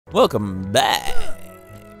Welcome back.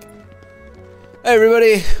 Hey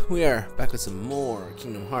everybody, we are back with some more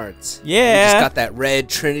Kingdom Hearts. Yeah. We just got that red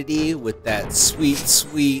Trinity with that sweet,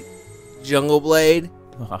 sweet Jungle Blade.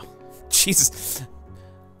 Oh, Jesus.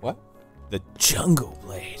 What? The Jungle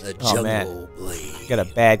Blade. The Oh, man. Jungle Blade. Got a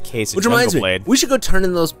bad case of Which Jungle reminds Blade. me, we should go turn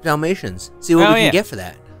in those Dalmatians. See what Oh, we can yeah. get for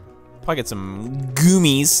that. Probably get some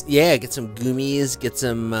goomies. Yeah, get some Goomies, get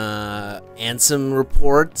some Ansem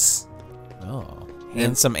reports. Oh,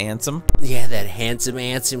 handsome Ansem. Yeah, that handsome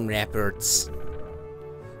Ansem reports.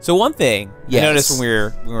 So one thing Yes. I noticed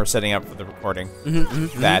when we were setting up for the recording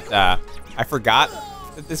that I forgot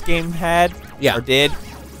that this game had or did,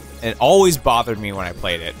 and it always bothered me when I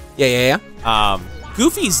played it. Yeah.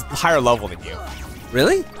 Goofy's higher level than you.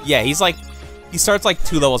 Really? Yeah, he starts like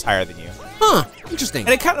 2 levels higher than you. Huh. Interesting.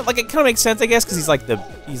 And it kind of makes sense, I guess, because he's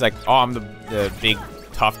like oh, I'm the big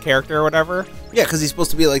tough character or whatever. Yeah, because he's supposed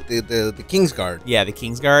to be like the Kingsguard. Yeah, the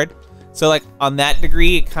Kingsguard. So like on that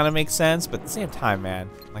degree, it kind of makes sense, but at the same time, man,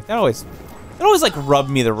 like that always like rubbed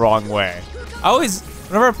me the wrong way.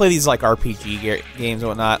 Whenever I play these like RPG games and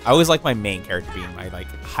whatnot, I always like my main character being my like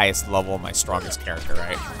highest level, my strongest character,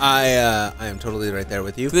 right? I am totally right there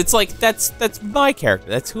with you. It's like that's my character.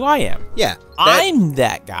 That's who I am. Yeah. I'm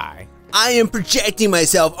that guy. I am projecting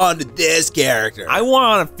myself onto this character. I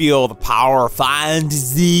want to feel the power of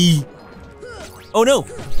fantasy. Oh no!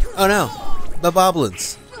 Oh no, the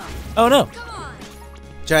Boblins, Oh no!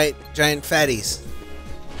 giant fatties.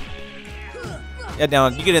 Yeah,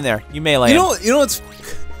 down. You get in there. You melee. You know what's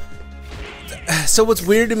so what's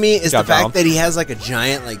weird to me is the Got fact Donald. that he has like a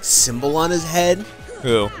giant like symbol on his head.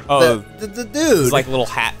 Who? Oh, The dude. it's like a little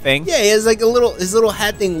hat thing. Yeah, he has like his little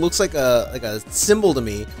hat thing looks like a symbol to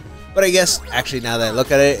me. But I guess actually now that I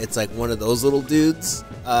look at it, it's like one of those little dudes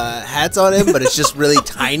hats on him, but it's just really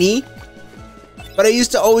tiny. But I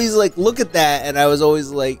used to always like look at that, and I was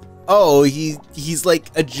always like, oh, he's like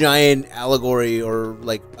a giant allegory or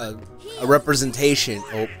like a representation.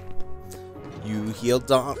 Oh, you healed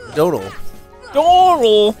Donal.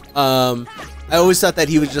 Donal. I always thought that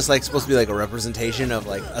he was just like supposed to be like a representation of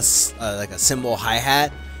like a cymbal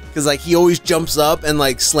hi-hat. Because like he always jumps up and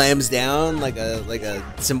like slams down like a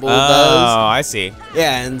cymbal does. Oh, I see.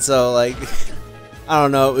 Yeah, and so like I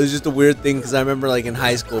don't know, it was just a weird thing because I remember like in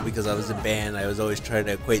high school because I was in band, I was always trying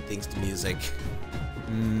to equate things to music.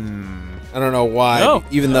 I don't know why. No.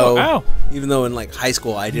 Even Oh, though in like high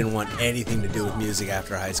school I didn't want anything to do with music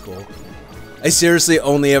after high school. I seriously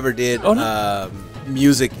only ever did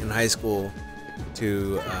music in high school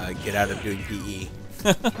to get out of doing PE.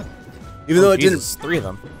 Even though it didn't. 3 of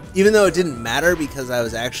them. Even though it didn't matter because I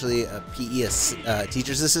was actually a PE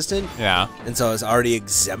teacher's assistant. Yeah. And so I was already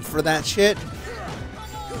exempt for that shit.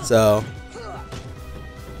 So.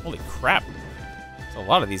 Holy crap! It's a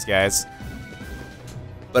lot of these guys.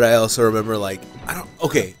 But I also remember like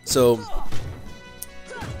okay, so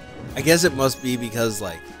I guess it must be because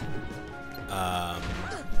like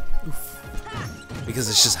because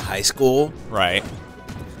it's just high school. Right.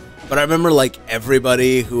 But I remember like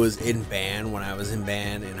everybody who was in band when I was in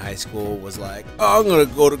band in high school was like, oh, I'm gonna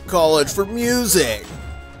go to college for music.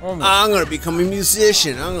 I'm gonna become a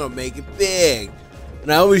musician. I'm gonna make it big.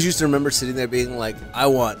 And I always used to remember sitting there being like, I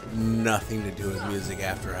want nothing to do with music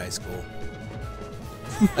after high school.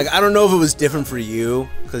 Like I don't know if it was different for you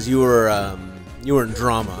because you were in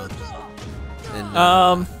drama.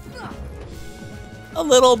 And, a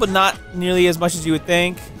little, but not nearly as much as you would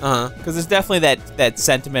think. Because there's definitely that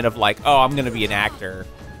sentiment of like, oh, I'm gonna be an actor,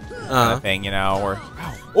 kind of thing, you know? Or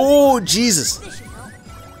oh Jesus!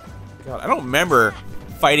 God, I don't remember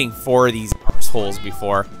fighting for these arseholes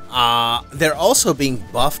before. They're also being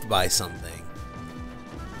buffed by something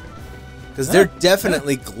because they're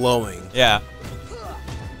definitely glowing. Yeah.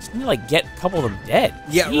 Just need to like get a couple of them dead.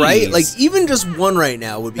 Yeah, Jeez. right. Like even just one right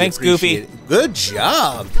now would be Thanks, Goofy. appreciated. Good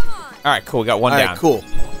job. All right, cool. We got one All down. right, cool.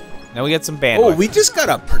 Now we got some bandwidth. Oh, we just got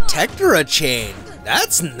a Protectora chain.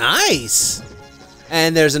 That's nice.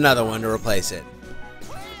 And there's another one to replace it.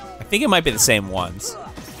 I think it might be the same ones.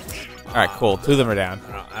 All right, cool. 2 of them are down.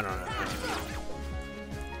 I don't know.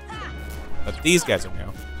 But these guys are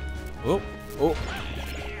new. Oh, Oh,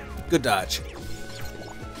 good dodge.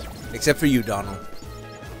 Except for you, Donald.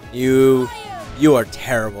 You are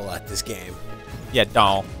terrible at this game. yeah,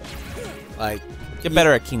 Donald. Like Get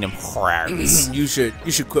better at Kingdom Hearts. you should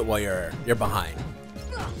quit while you're behind.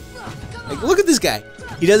 Like look at this guy.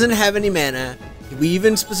 He doesn't have any mana. We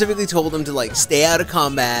even specifically told him to like stay out of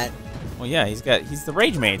combat. Well, yeah, he's the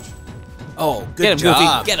Rage Mage. Oh, good Get him,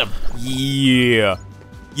 job. Goofy. Get him. Yeah.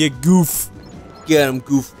 You goof. Get him,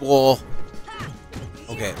 goofball.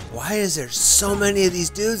 Okay, why is there so many of these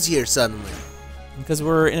dudes here suddenly? because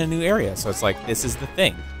we're in a new area, so it's like this is the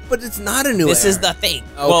thing. But it's not a new This area. is the thing.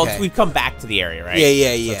 Okay. Well, we've come back to the area, right?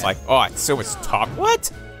 Yeah. So it's like, oh, it's so much talk. What?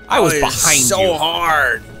 I was it's behind so you.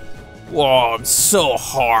 hard. Whoa, I'm so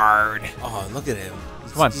hard. Oh, look at him.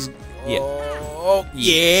 Come on. Yeah. Oh,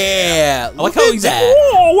 yeah. I like how he's like, that.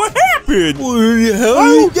 oh, what happened? What the hell are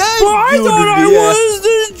you guys I doing thought to I me? was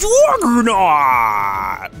the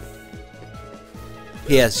Juggernaut.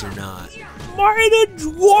 Yes, you're not. Am I the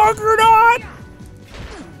Juggernaut?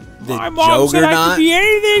 The My mom said I Juggernaut? could be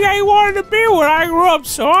anything I wanted to be when I grew up,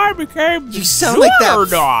 so I became You sound like Juggernaut.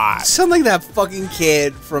 that. You sound like that fucking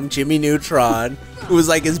kid from Jimmy Neutron, who was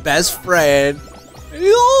like his best friend. He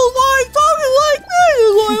was like talking like this.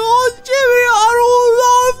 He's like, oh, Jimmy, I don't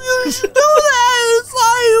know if you should do that. It's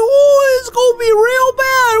like, oh, it's gonna be real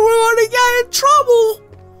bad. We're gonna get in trouble.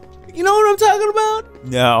 You know what I'm talking about?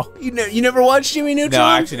 No. You never watched Jimmy Neutron? No,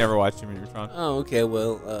 I actually never watched Jimmy Neutron. Oh, okay.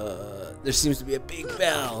 Well, there seems to be a big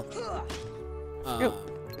bell.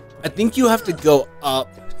 I think you have to go up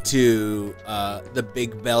to the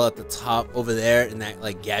big bell at the top over there in that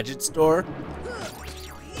like gadget store.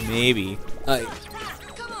 Maybe.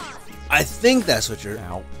 I think that's what you're.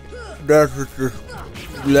 Ow. That's what you're.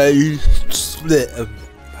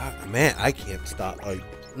 Man, I can't stop. Like,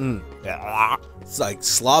 it's like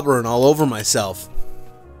slobbering all over myself.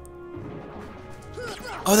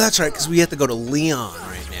 Oh, that's right, because we have to go to Leon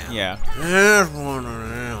right now. Yeah.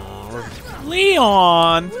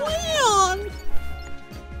 Leon. Leon.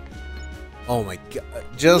 Oh my god!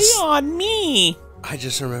 Just Leon, me. I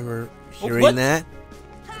just remember hearing what? that.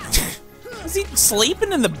 Is he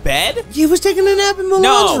sleeping in the bed? He was taking a nap in Milan's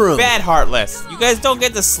No, room. bed, Heartless. You guys don't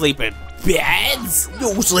get to sleep in beds.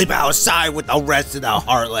 You sleep outside with the rest of the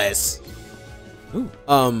Heartless. Ooh.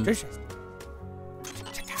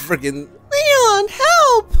 Freaking Leon,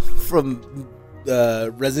 help! From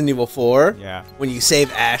Resident Evil 4. Yeah. When you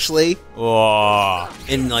save Ashley, Oh.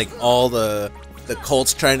 and like all the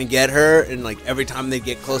cults trying to get her, and like every time they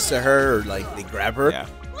get close to her or like they grab her, Yeah.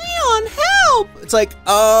 Leon, help! It's like,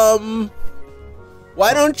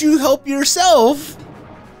 why don't you help yourself?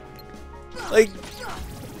 Like,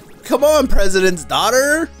 come on, President's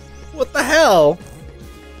daughter. What the hell?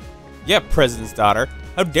 Yeah, President's daughter.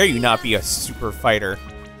 How dare you not be a super fighter?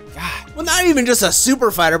 God. Well, not even just a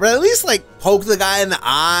super fighter, but at least like poke the guy in the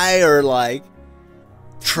eye or like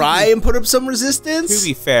try and put up some resistance. To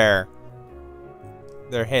be fair,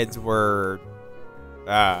 their heads were,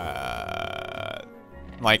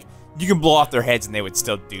 like, you can blow off their heads and they would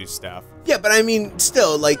still do stuff. Yeah, but I mean,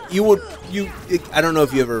 still, like, I don't know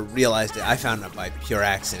if you ever realized it. I found it by pure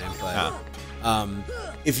accident, but,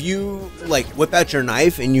 if you, like, whip out your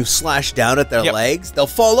knife and you slash down at their legs, they'll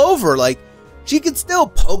fall over. Like, she could still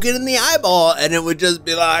poke it in the eyeball and it would just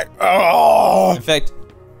be like, oh. In fact,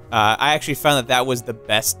 I actually found that was the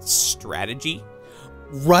best strategy.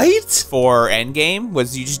 Right? For Endgame,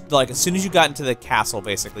 was you just, like, as soon as you got into the castle,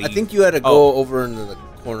 basically. I think you had to go over into the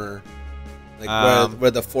corner. Like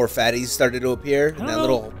where the four fatties started to appear in that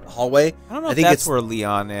little hallway. I don't know if that's where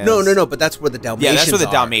Leon is. No, but that's where the Dalmatians are. Yeah, that's where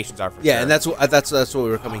the Dalmatians are for sure. Yeah, and that's what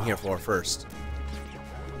we were coming here for first.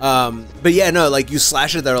 But yeah, no, like you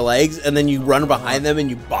slash at their legs and then you run behind them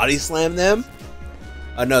and you body slam them.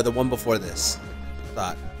 No, the one before this. I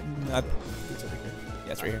thought. It's over here.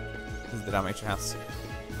 Yeah, it's right here. This is the Dalmatian house.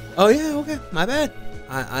 Oh yeah, okay, my bad.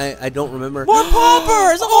 I don't remember. More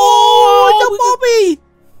poppers! Oh, it's a puppy!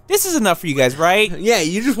 This is enough for you guys, right? Yeah,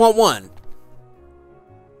 you just want one.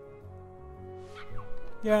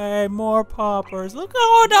 Yay, more poppers. Look at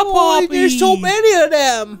all the poppies. There's so many of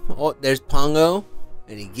them. Oh, there's Pongo,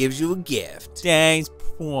 and he gives you a gift. Thanks,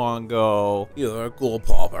 Pongo. You're a cool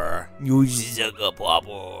popper. You're just a good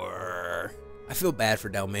popper. I feel bad for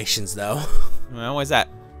Dalmatians, though. Well, what's that?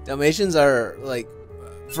 Dalmatians are, like,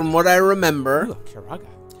 from what I remember... Ooh, Kiraga.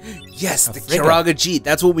 Yes, the Kiraga G.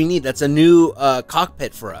 That's what we need. That's a new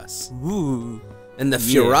cockpit for us. Ooh. And the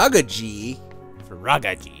Firaga G...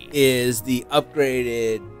 Firaga G. ...is the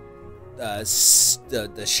upgraded,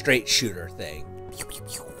 the straight shooter thing. Pew, pew,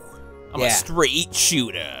 pew. I'm a straight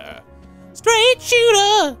shooter. Straight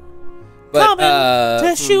shooter. But, coming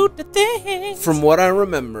to shoot the thing. From what I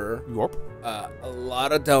remember... Yorp. A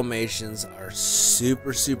lot of Dalmatians are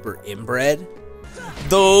super, super inbred.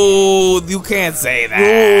 Dude, you can't say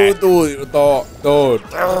that. Dude. You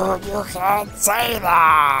can't say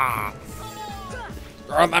that.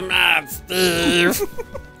 You're the man, Steve.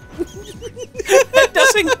 It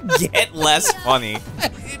doesn't get less funny.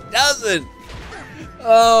 It doesn't.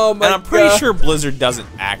 Oh my god. And I'm pretty sure Blizzard doesn't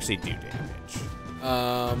actually do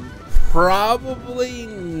damage. Probably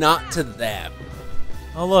not to them.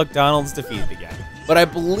 Oh look, Donald's defeated again. But I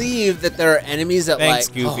believe that there are enemies that Thanks,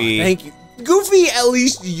 like... Goofy. Oh, thank you. Goofy, at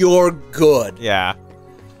least you're good. Yeah.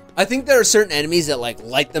 I think there are certain enemies that like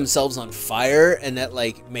light themselves on fire and that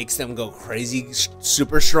like makes them go crazy,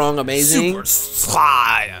 super strong, amazing. Super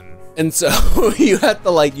Saiyan. And so you have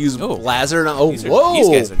to like use Blazer. Oh, whoa! These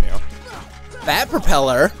guys are new. Bat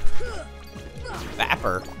propeller.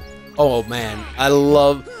 Vapor. Oh man, I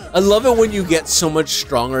love it when you get so much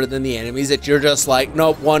stronger than the enemies that you're just like,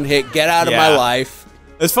 nope, one hit, get out of my life.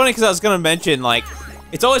 It's funny because I was gonna mention like,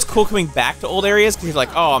 it's always cool coming back to old areas because you're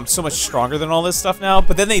like, oh, I'm so much stronger than all this stuff now.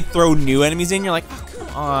 But then they throw new enemies in, you're like, oh, come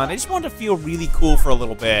on, I just wanted to feel really cool for a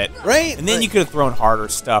little bit, right? And then like, you could have thrown harder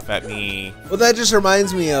stuff at me. Well, that just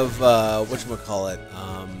reminds me of whatchamacallit.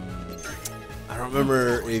 I don't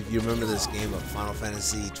remember if you remember this game of Final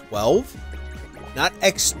Fantasy 12. Not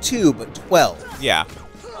X2, but 12. Yeah.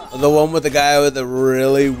 The one with the guy with the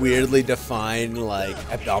really weirdly defined, like,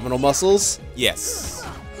 abdominal muscles? Yes.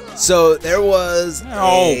 So, there was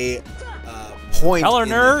a point... Hell are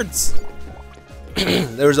nerds!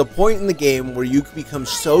 There was a point in the game where you could become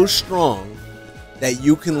so strong that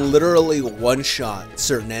you can literally one-shot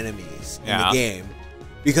certain enemies in the game.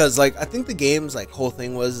 Because, like, I think the game's, like, whole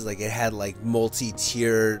thing was, like, it had, like,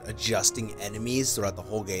 multi-tiered adjusting enemies throughout the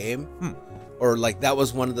whole game. Or, like, that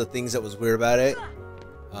was one of the things that was weird about it.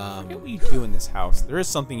 I forget what you do in this house. There is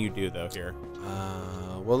something you do, though, here.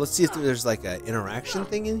 Well, let's see if there's, like, an interaction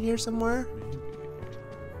thing in here somewhere.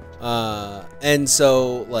 And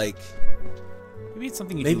so, like... Maybe it's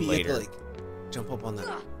something you do later. Maybe you have to, like, jump up on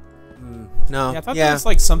that. No. Yeah, I thought that was,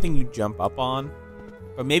 like, something you jump up on.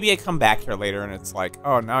 But maybe I come back here later and it's like,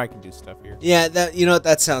 oh, now I can do stuff here. Yeah, that, you know what,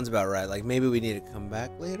 that sounds about right. Like, maybe we need to come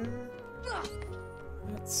back later?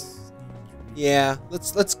 Yeah,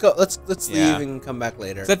 let's go. Let's leave and come back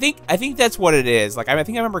later. So I think that's what it is. Like, I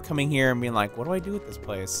think I remember coming here and being like, what do I do with this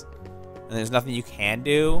place? And there's nothing you can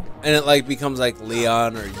do. And it like becomes like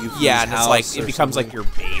Leon or Yuki's yeah, and it's like house it becomes like your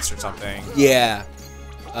base or something. Yeah.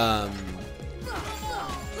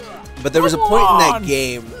 But there was a point in that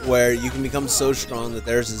game where you can become so strong that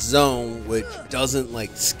there's a zone which doesn't like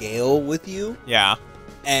scale with you. Yeah.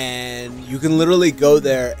 And you can literally go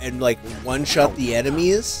there and like one-shot the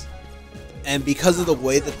enemies. And because of the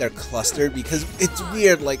way that they're clustered, because it's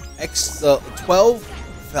weird, like X12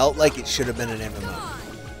 felt like it should have been an MMO.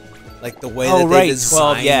 Like the way that they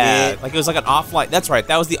designed 12, it. Like it was like an offline. That's right.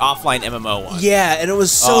 That was the offline MMO one. Yeah, and it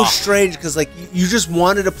was so strange because like you just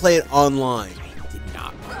wanted to play it online. I did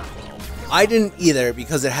not want 12. I didn't either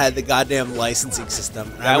because it had the goddamn licensing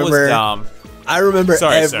system. That was dumb. I remember.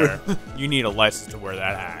 Sorry, sir. You need a license to wear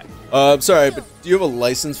that hat. I'm sorry, but do you have a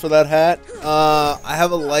license for that hat? I have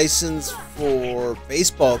a license for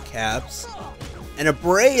baseball caps, and a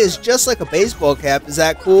beret is just like a baseball cap. Is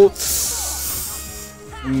that cool?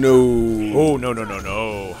 No. Oh,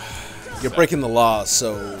 no. You're breaking the law,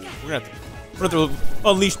 so... We're gonna have to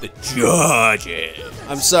unleash the judges.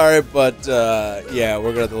 I'm sorry, but, yeah,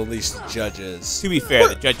 we're gonna have to unleash the judges. To be fair,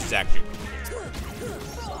 the judges actually...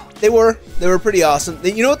 They were pretty awesome.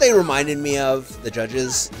 You know what they reminded me of, the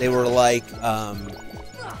judges? They were like,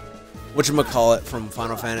 whatchamacallit from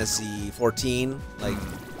Final Fantasy 14. Like,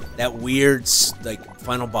 that weird, like,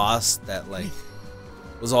 final boss that, like...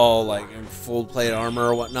 was all like in full plate armor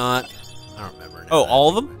or whatnot. I don't remember. Oh, all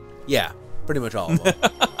of them? Yeah, pretty much all of them.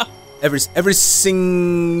 every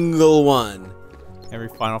single one. Every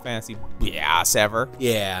Final Fantasy BS ever.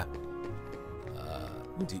 Yeah.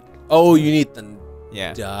 Oh, you need the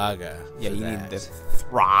Daga. Yeah, you need the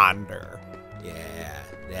Thrander. Yeah,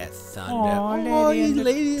 that thunder. Oh,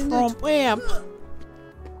 lady in the Trump.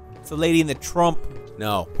 It's the lady in the Trump.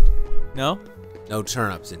 No. No? No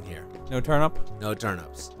turnips in here. No turnip? No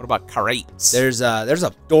turnips. What about crates? There's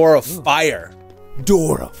a door of fire.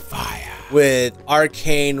 Door of fire. With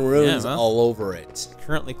arcane runes all over it.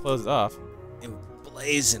 Currently closed off.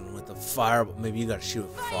 Emblazoned with the fire. Maybe you gotta shoot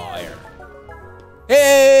with fire.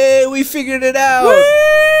 Hey, we figured it out.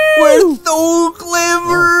 Woo! We're so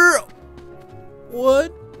clever. Oh.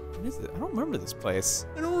 What? What is it? I don't remember this place.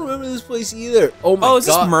 I don't remember this place either. Oh my god. Oh, is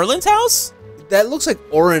this Merlin's house? That looks like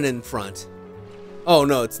Orin in front. Oh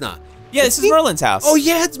no, it's not. Yeah, this is Merlin's house. Oh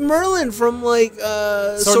yeah, it's Merlin from like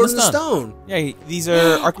Sword in the Stone. Yeah, these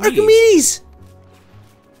are Archimedes. Archimedes.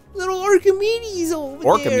 Little Archimedes over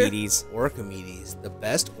there. Orchimedes, the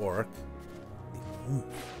best orc. Oh,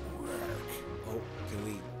 can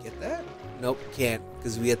we get that? Nope, can't,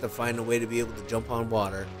 because we have to find a way to be able to jump on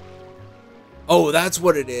water. Oh, that's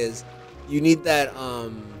what it is. You need that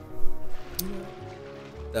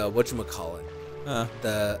the whatchamacallit.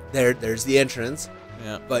 There's the entrance.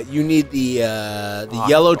 Yeah. But you need the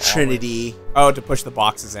yellow trinity. Oh, to push the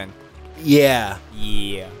boxes in. Yeah.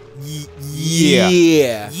 Yeah.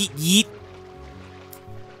 Yeah. Yeet, yeet.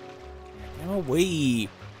 No way.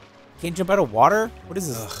 Can't jump out of water? What is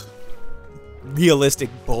this? Ugh. Realistic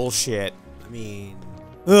bullshit. I mean,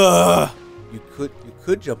 Ugh. you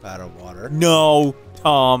could jump out of water. No,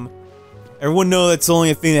 Tom. Everyone know that's only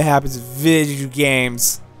a thing that happens in video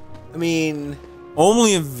games. I mean,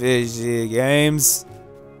 Only in video games.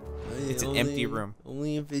 It's an empty room.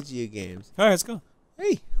 Only in video games. All right, let's go.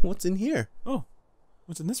 Hey, what's in here? Oh,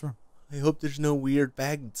 what's in this room? I hope there's no weird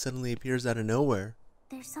bag that suddenly appears out of nowhere.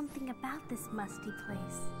 There's something about this musty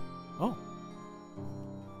place. Oh,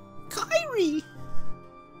 Kairi!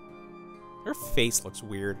 her face looks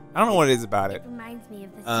weird. I don't know what it is about it. It reminds me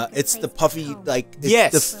of the It's the puffy, like, it's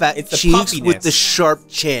Yes, the fat it's the cheeks with puffiness. the sharp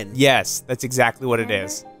chin. Yes, that's exactly what it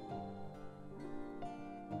is.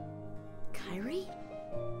 Kairi?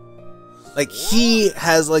 Like, he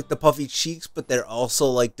has, like, the puffy cheeks, but they're also,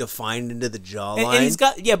 like, defined into the jawline. And he's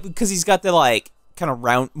got, yeah, because he's got the, like, kind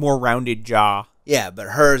of more rounded jaw. Yeah, but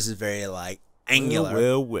hers is very, like,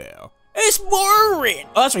 angular. Well. It's Morrin!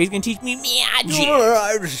 Oh, that's right, he's gonna teach me magic.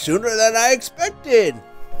 Sooner than I expected.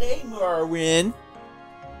 Hey, Morrin.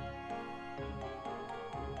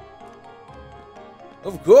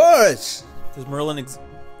 Of course. Does Merlin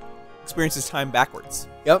experience his time backwards?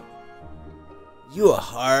 Yep. You are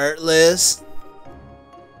heartless.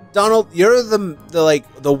 Donald, you're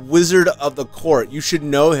the wizard of the court. You should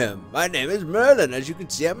know him. My name is Merlin. As you can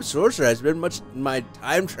see, I'm a sorcerer. I spend much of my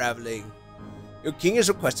time traveling. Your king has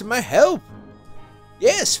requested my help.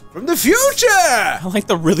 Yes, from the future. I like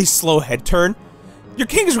the really slow head turn. Your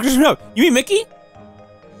king is requesting help. You mean Mickey?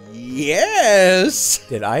 Yes.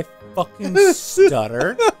 Did I fucking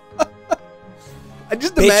stutter? I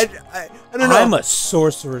just Bitch, imagine. I don't know. I'm a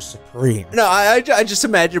sorcerer supreme. No, I just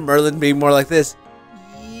imagine Merlin being more like this.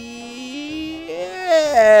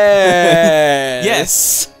 Yes.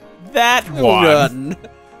 Yes, that Well one. done.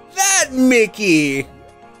 That Mickey.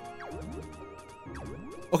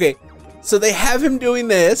 Okay, so they have him doing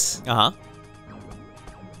this, Uh huh.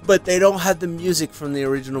 but they don't have the music from the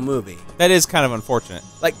original movie. That is kind of unfortunate.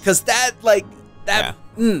 Like, cause that.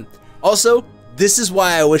 Also, this is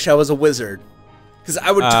why I wish I was a wizard, cause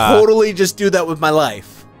I would totally just do that with my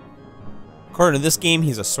life. According to this game,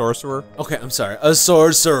 he's a sorcerer. Okay, I'm sorry, a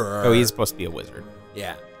sorcerer. Oh, he's supposed to be a wizard.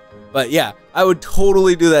 Yeah. But yeah, I would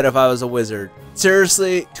totally do that if I was a wizard.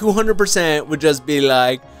 Seriously, 200% would just be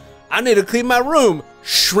like, I need to clean my room,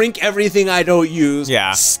 shrink everything I don't use,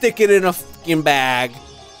 Yeah. stick it in a fucking bag,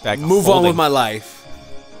 Like move on holding- with my life.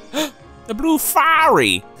 The blue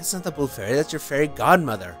fairy. That's not the blue fairy, that's your fairy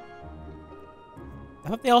godmother. I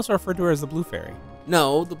thought they also referred to her as the blue fairy.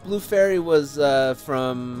 No, the blue fairy was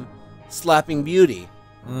from Slapping Beauty.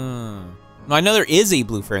 No, I know there is a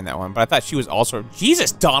blue fairy in that one, but I thought she was also.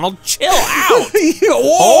 Jesus, Donald, chill out! Whoa!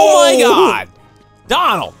 Oh my God,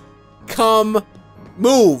 Donald, Come,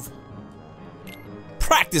 move.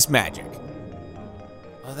 practice magic.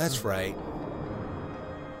 Oh, that's right.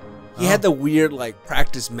 He had the weird, like,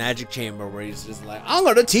 practice magic chamber where he's just like, I'm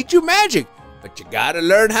gonna teach you magic, but you gotta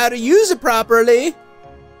learn how to use it properly.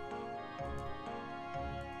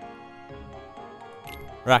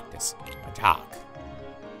 Practice attack.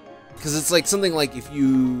 Because it's like something like if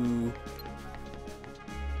you...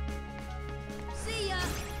 See ya!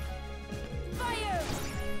 Fire!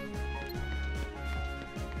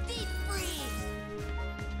 Deep freeze!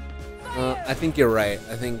 I think you're right.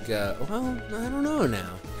 I think, well, I don't know now.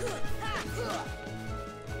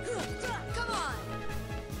 Come on!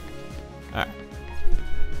 All right.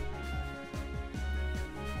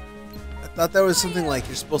 I thought that was something like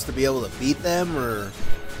you're supposed to be able to beat them, or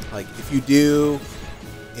like if you do,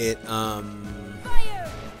 it, Fire!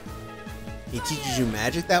 he teaches you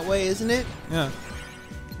magic that way, isn't it? Yeah.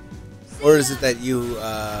 Or is it that you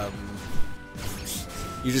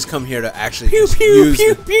just come here to actually Pew just pew use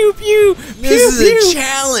pew the- pew pew. This pew, is pew. a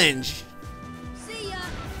challenge. See ya!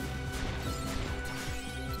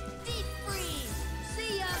 Deep freeze!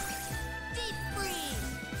 See ya! Deep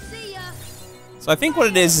freeze! See ya! So I think what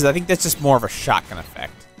it is I think that's just more of a shotgun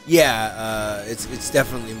effect. Yeah, it's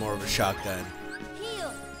definitely more of a shotgun.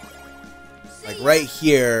 Heal! Like right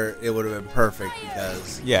here, it would have been perfect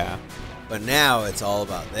because, Yeah. but now it's all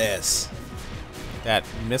about this. That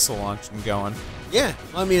missile launching going. Yeah,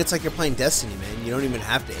 well, I mean, it's like you're playing Destiny, man. You don't even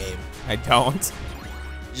have to aim. I don't.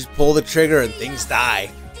 You just pull the trigger and things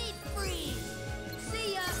die. Deep freeze!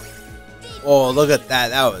 See ya! Deep Oh, look at that.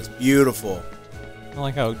 That was beautiful. I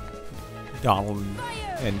like how Donald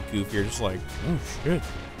and Goofy are just like, oh shit.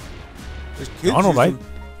 There's kids Donald, using-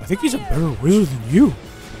 I think he's a better wizard than you.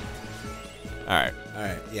 All right. All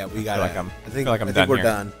right, yeah, we got like I'm- I think feel like I'm I think done we're here.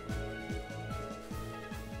 done.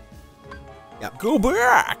 Yep. Go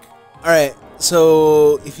back. All right.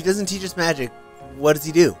 So if he doesn't teach us magic, what does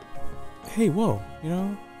he do? Hey, whoa. You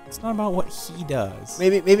know, it's not about what he does.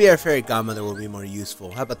 Maybe our fairy godmother will be more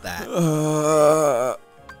useful. How about that?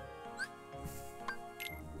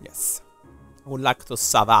 Yes. I would like to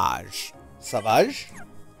savage. Savage?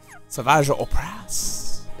 Savage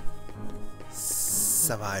oppress.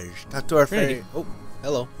 Savage. Talk to our Trinity. fairy. Oh,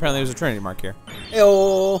 hello. Apparently there's a Trinity mark here.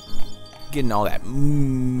 Heyo. Getting all that.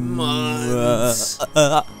 Muns.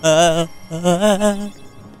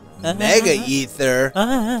 Mega ether.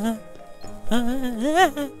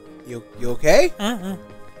 You okay?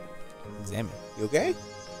 Examine. You okay?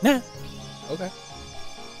 Nah. Okay.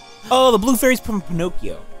 Oh, the blue fairy's from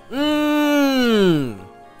Pinocchio. Mmm.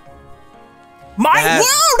 My That-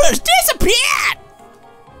 world has disappeared!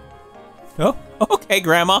 Oh, okay,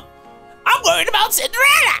 Grandma. I'm worried about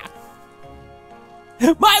Cinderella!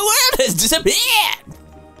 My world has disappeared!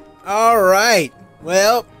 All right.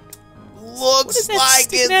 Well, What is looks that like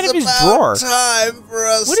sticking out it's of his about drawer? time for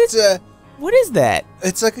us What is- to... What is that?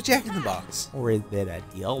 It's like a Jack-in-the-Box. Or is it a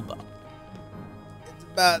dildo? It's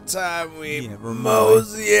about time we Yeah, we're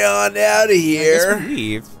mosey on out of I here. guess we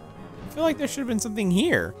leave. I feel like there should have been something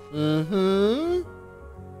here. Mm-hmm.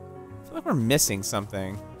 I feel like we're missing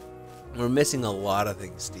something. We're missing a lot of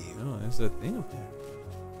things, Steve. Oh, there's a thing up there.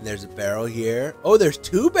 There's a barrel here. Oh, there's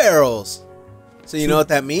 2 barrels. So you know what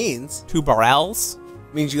that means? 2 barrels?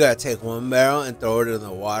 Means you gotta take one barrel and throw it in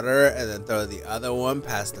the water, and then throw the other one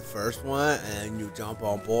past the first one, and you jump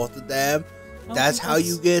on both of them. I That's don't how think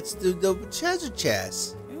you get to the treasure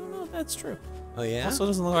chest. I don't know if that's true. Oh yeah. Also,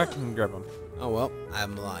 doesn't look like I can grab them. Oh well,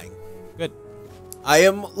 I'm lying. Good. I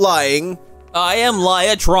am lying. I am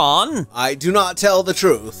Liatron. I do not tell the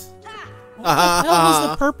truth. What the hell is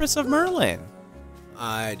the purpose of Merlin?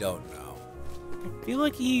 I don't know. I feel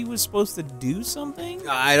like he was supposed to do something.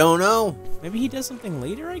 I don't know. Maybe he does something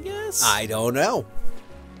later, I guess? I don't know.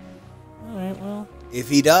 Alright, well. If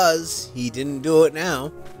he does, he didn't do it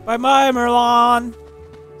now. Bye-bye, Merlin.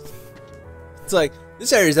 It's like,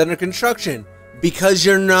 this area's under construction because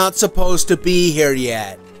you're not supposed to be here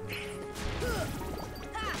yet.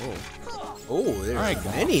 Oh, there's Alright,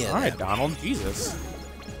 many of Alright, them. Donald. Jesus.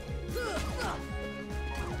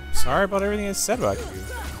 Sorry about everything I said about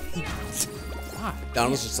you. God.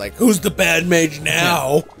 Donald's just like, who's the bad mage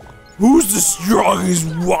now? Who's the strongest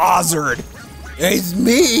wizard? It's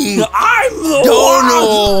me, I'm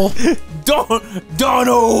the Donald.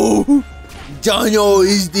 Donald! Donald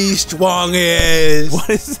is the strongest. What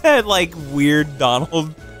is that, like, weird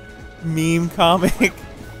Donald meme comic?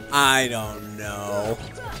 I don't know.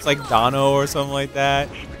 It's like Dono or something like that.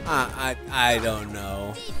 I don't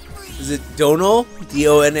know. Is it Donal?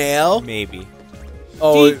 D-O-N-A-L? Maybe.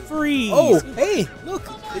 Oh, Deep freeze! oh, hey, look,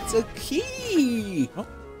 it's a key. Oh,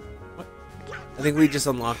 what? I think we just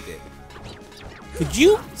unlocked it. Could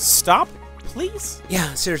you stop, please?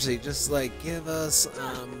 Yeah, seriously, just like give us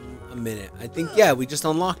a minute. I think we just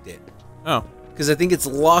unlocked it Oh. because I think it's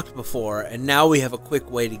locked before, and now we have a quick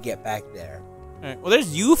way to get back there. Alright, well,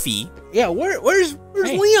 there's Yuffie. Yeah, where's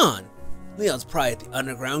Hey. Leon? Leon's probably at the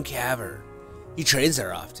underground cavern. He trains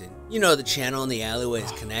there often. You know, the channel and the alleyway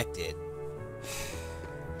is connected.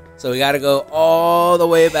 So we gotta go all the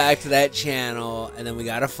way back to that channel, and then we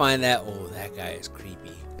gotta find that. Oh, that guy is creepy.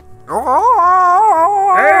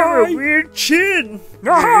 I have a weird chin.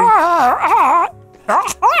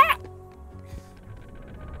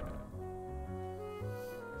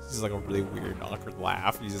 This is like a really weird, awkward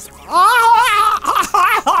laugh. He's just, It's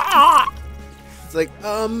like,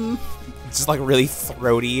 it's just like really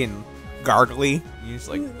throaty and gargly. You're just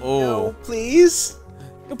like, no, oh, please,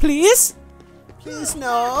 please? please,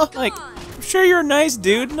 no. Like, I'm sure you're a nice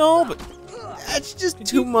dude and all, but That's just Could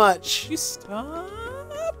too you- much. you stop.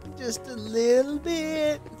 Just a little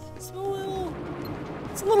bit. It's a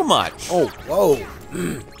little much. Oh, whoa.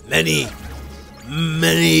 Many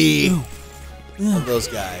of those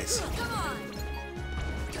guys.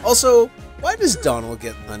 Also, why does Donald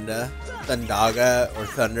get Thundaga or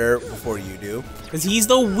Thunder before you do? Because he's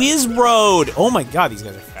the Whiz Road. Oh my god, these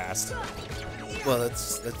guys are fast. Well,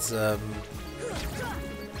 that's I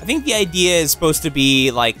think the idea is supposed to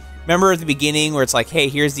be like, remember at the beginning where it's like, hey,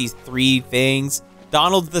 here's these 3 things.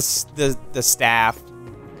 Donald's the staff,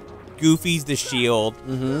 Goofy's the shield,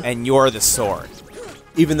 and you're the sword.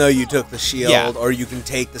 even though you took the shield, Yeah. or you can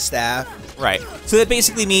take the staff. Right. So that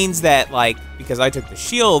basically means that, like, because I took the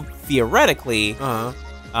shield, theoretically,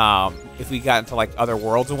 if we got into, like, other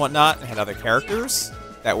worlds and whatnot, and had other characters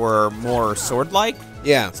that were more sword-like,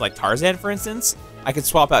 Yeah. it's like Tarzan, for instance, I could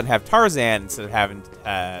swap out and have Tarzan instead of having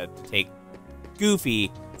to take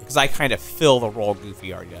Goofy, because I kind of fill the role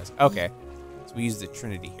Goofy already does. Okay. So we use the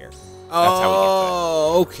Trinity here.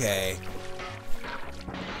 Oh, okay.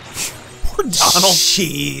 Poor Donald.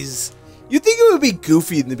 Jeez. You think it would be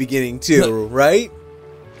goofy in the beginning too, right?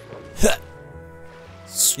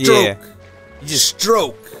 Stroke. Yeah. You just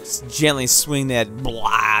Stroke. gently swing that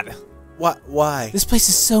blood. What? Why? This place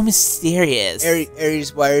is so mysterious.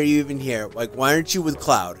 Aries, why are you even here? Like, why aren't you with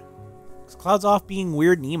Cloud? Cloud's off being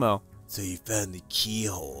weird Nemo. So you found the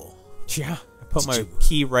keyhole. Yeah. I put Did my you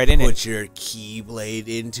key right in it. Put your keyblade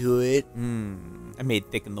into it. I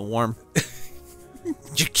made thick and the warm.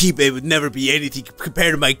 Your keyblade would never be anything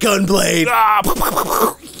compared to my gunblade.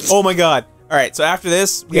 Oh my god. Alright, so after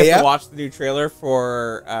this, we have Yeah. to watch the new trailer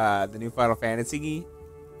for the new Final Fantasy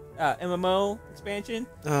MMO expansion.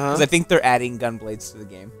 Because I think they're adding gunblades to the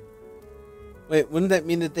game. Wait, wouldn't that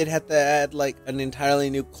mean that they'd have to add like an entirely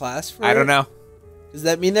new class for I it? don't know. Does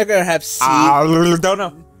that mean they're gonna have C? Don't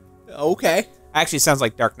know. Okay. Actually, it sounds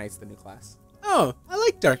like Dark Knight's the new class. Oh, I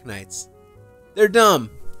like Dark Knights. They're dumb.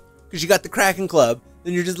 Because you got the Kraken Club,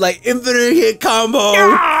 then you're just like, infinite hit combo!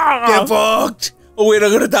 Get fucked! Oh wait,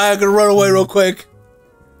 I'm gonna die, I'm gonna run away real quick.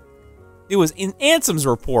 It was in Ansem's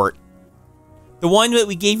report. The one that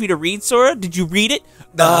we gave you to read, Sora. Did you read it?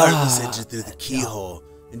 The heart was entered through the keyhole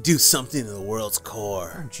and do something to the world's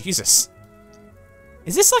core. Oh, Jesus.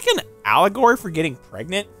 Is this like an allegory for getting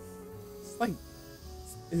pregnant? It's like,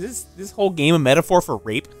 is this whole game a metaphor for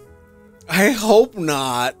rape? I hope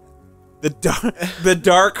not. The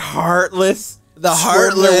dark heartless, The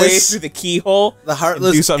squirting their way heartless, through the keyhole. the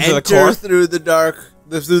heartless do something to the enter core. through the dark,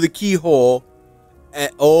 through the keyhole. And,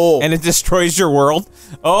 oh. And it destroys your world.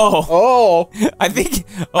 Oh, Oh. I think.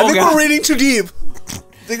 I Oh think god. we're reading too deep.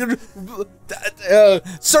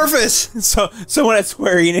 Surface. So when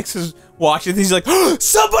Square Enix is watching, he's like, oh,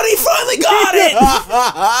 somebody finally got it.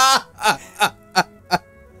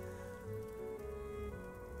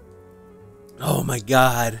 Oh my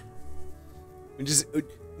god. We just,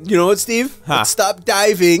 you know what, Steve? Huh. Let's stop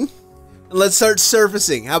diving and let's start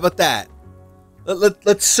surfacing. How about that?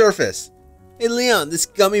 Let's surface. Hey Leon, this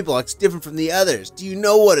gummy block's different from the others. Do you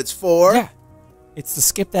know what it's for? Yeah, it's to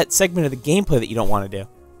skip that segment of the gameplay that you don't want to do.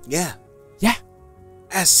 Yeah. Yeah.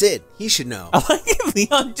 Ask Sid. He should know. I like it.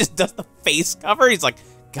 Leon just does the face cover. He's like,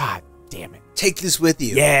 God damn it. Take this with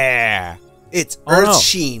you. Yeah. It's Oh, Earth no.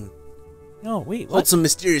 Sheen. No, wait. Hold What? some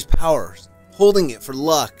mysterious powers. Holding it for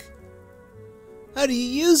luck. How do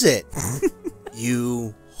you use it?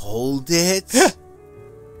 You hold it?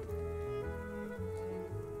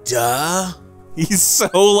 Duh. He's so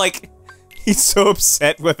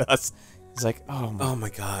upset with us. He's like, Oh my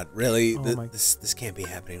god, really? Oh my- This can't be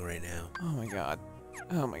happening right now. oh my god.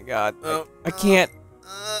 Oh my god. Oh, I can't.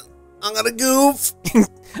 I'm gonna goof. I'm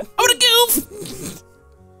gonna goof.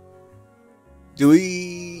 Do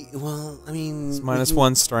we? Well, I mean, It's we minus can-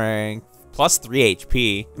 1 strength, plus 3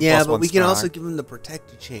 HP. Yeah, plus but 1 we can strong. also give him the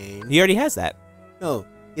protect chain. He already has that. No,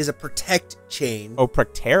 he has a protect chain. Oh,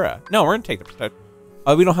 Protera. No, we're gonna take the Protera.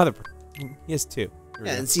 Oh, we don't have the. He has 2. Here we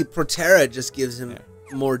Yeah, go. and see, Protera just gives him Yeah.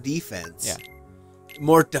 more defense. Yeah.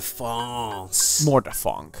 More defense. More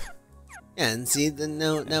defunk. Yeah, and see, then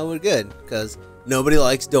now we're good because nobody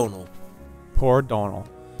likes Donal. Poor Donald.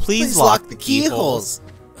 Please, Please lock, lock the the keyholes.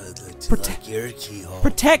 I'd like to Protect- lock your keyhole.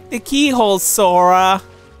 Protect the keyholes, Sora.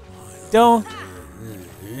 Don't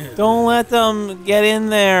let them get in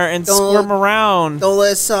there and Don't- squirm around. Don't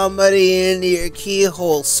let somebody into your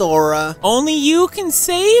keyhole, Sora. Only you can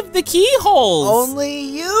save the keyholes. Only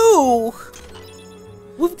you.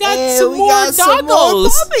 We've got Hey, some we more got some more doggos.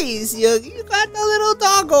 puppies. You got the little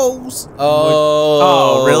doggos.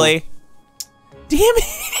 Oh, really? Damn it!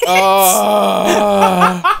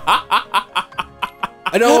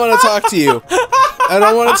 I don't want to talk to you. I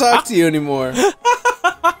don't want to talk to you anymore.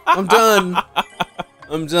 I'm done.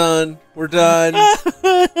 I'm done. We're done.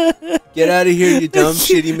 Get out of here, you dumb,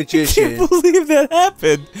 shitty I magician. can't believe that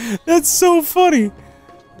happened. That's so funny.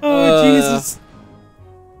 Oh, Jesus.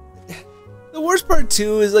 The worst part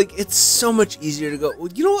too is like it's so much easier to go. Well,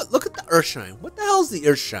 you know what? Look at the Earthshine. What the hell is the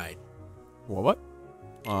Earthshine? What?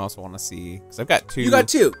 I also want to see because I've got 2. You got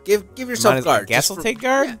 2. Give yourself Mine is- guard. I guess just I'll for- take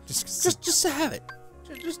guard. yeah, Just just to have it.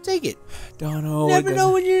 Just take it. don't know. You never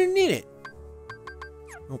know when you're gonna need it.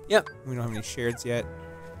 Nope. Yep. We don't have any shards yet.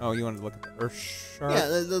 Oh, you wanted to look at the Earth Shard? Yeah.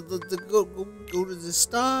 Go to the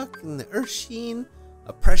stock and the Earthsheen,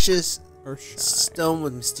 a precious Earth Shard. stone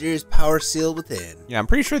with mysterious power sealed within. Yeah, I'm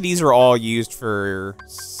pretty sure these are all used for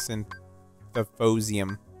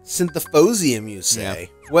synthesium. Synthesium, you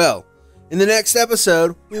say? Well, in the next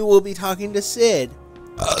episode, we will be talking to Sid.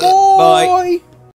 Bye.